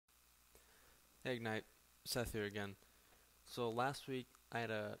Hey Ignite, Seth here again. So last week I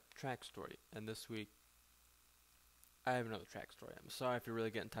had a track story, and this week I have another track story. I'm sorry if you're really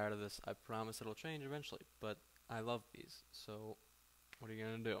getting tired of this. I promise it'll change eventually, but I love these, so what are you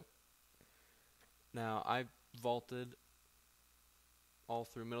gonna do? Now, I vaulted all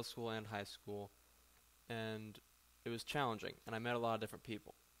through middle school and high school, and it was challenging, and I met a lot of different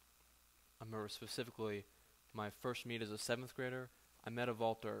people. I remember specifically my first meet as a 7th grader. I met a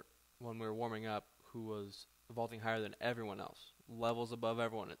vaulter when we were warming up who was vaulting higher than everyone else, levels above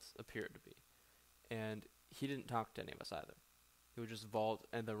everyone it appeared to be. And he didn't talk to any of us either. He would just vault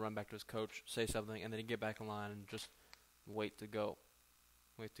and then run back to his coach, say something, and then he'd get back in line and just wait to go.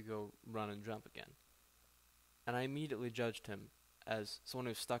 Wait to go run and jump again. And I immediately judged him as someone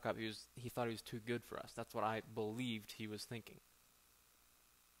who was stuck up. He thought he was too good for us. That's what I believed he was thinking.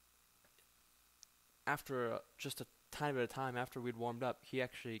 After just a tiny bit of time after we'd warmed up, he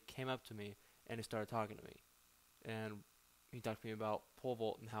actually came up to me and he started talking to me. And he talked to me about pole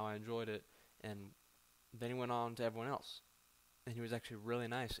vault and how I enjoyed it, and then he went on to everyone else. And he was actually really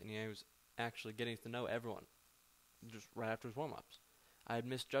nice, and he was actually getting to know everyone just right after his warm-ups. I had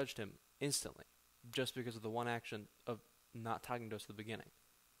misjudged him instantly just because of the one action of not talking to us at the beginning.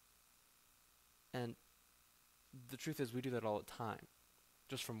 And the truth is, we do that all the time.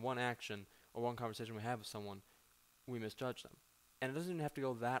 Just from one action or one conversation we have with someone, we misjudge them. And it doesn't even have to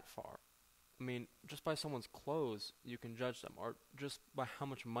go that far. I mean, just by someone's clothes, you can judge them, or just by how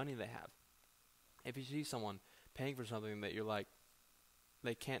much money they have. If you see someone paying for something that you're like,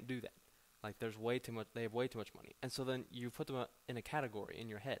 they can't do that. Like, there's way too much, they have way too much money. And so then you put them in a category in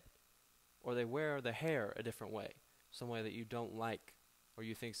your head. Or they wear their hair a different way, some way that you don't like, or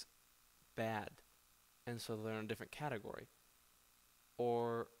you think's bad. And so they're in a different category.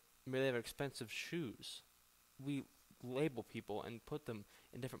 Or maybe they have expensive shoes. We label people and put them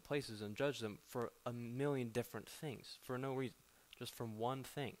in different places and judge them for a million different things for no reason, just from one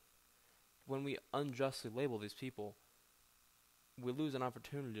thing. When we unjustly label these people, we lose an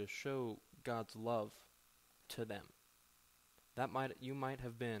opportunity to show God's love to them. You might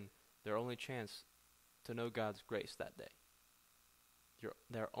have been their only chance to know God's grace that day.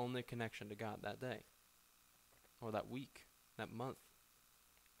 Their only connection to God that day, or that week, that month.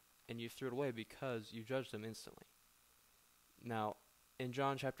 And you threw it away because you judged them instantly. Now, in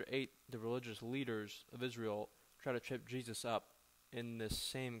John chapter 8, the religious leaders of Israel try to trip Jesus up in this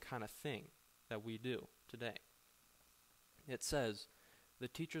same kind of thing that we do today. It says, "The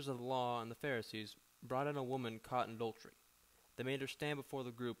teachers of the law and the Pharisees brought in a woman caught in adultery. They made her stand before the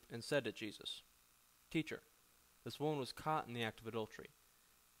group and said to Jesus, 'Teacher, this woman was caught in the act of adultery.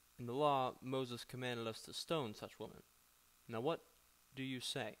 In the law, Moses commanded us to stone such women. Now what do you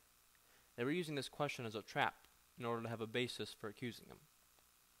say?' They were using this question as a trap in order to have a basis for accusing him.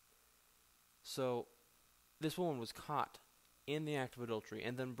 So, this woman was caught in the act of adultery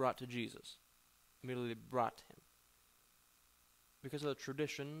and then brought to Jesus. Immediately brought to him. Because of the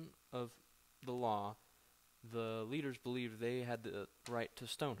tradition of the law, the leaders believed they had the right to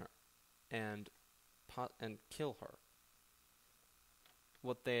stone her and kill her.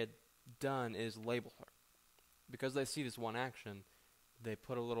 What they had done is label her. Because they see this one action, they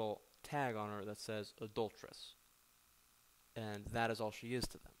put a little tag on her that says adulteress. And that is all she is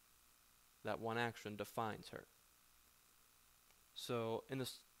to them. That one action defines her. So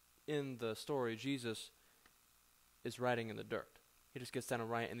in the story, Jesus is writing in the dirt. He just gets down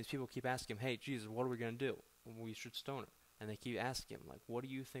and writes, and these people keep asking him, "Hey, Jesus, what are we going to do? We should stone her." And they keep asking him, like, "What do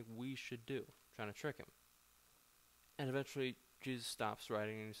you think we should do?" Trying to trick him. And eventually, Jesus stops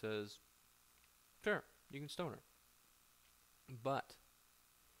writing and he says, "Sure, you can stone her. But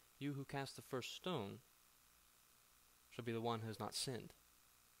you who cast the first stone shall be the one who has not sinned."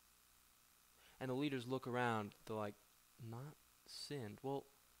 And the leaders look around, they're like, "Not sinned? Well,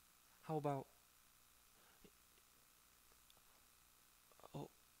 how about... oh,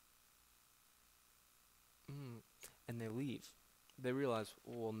 and they leave. They realize,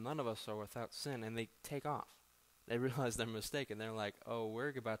 well, none of us are without sin, and they take off. They realize their mistake, and they're like, "Oh, we're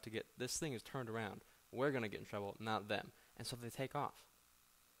about to get... this thing is turned around. We're going to get in trouble, not them." And so they take off.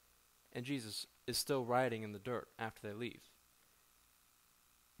 And Jesus is still writing in the dirt after they leave.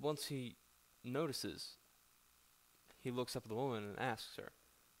 Once he notices, he looks up at the woman and asks her,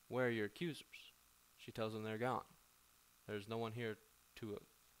 "Where are your accusers?" She tells him they're gone. "There's no one here to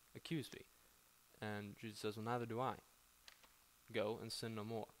accuse me." And Jesus says, "Well, neither do I. Go and sin no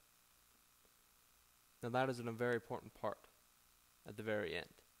more." Now that is a very important part at the very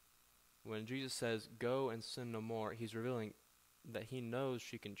end. When Jesus says, "Go and sin no more," he's revealing that he knows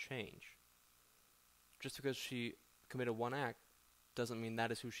she can change. Just because she committed one act doesn't mean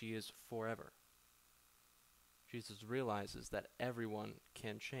that is who she is forever. Jesus realizes that everyone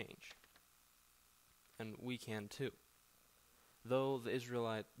can change, and we can too. Though the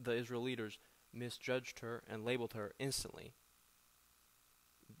Israel leaders misjudged her and labeled her instantly,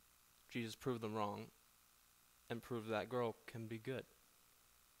 Jesus proved them wrong and proved that girl can be good,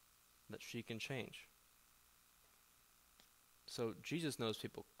 that she can change. So Jesus knows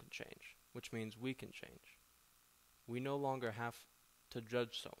people can change, which means we can change. We no longer have to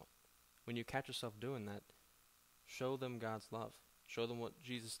judge someone. When you catch yourself doing that, show them God's love. Show them what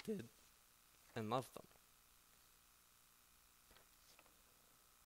Jesus did and love them.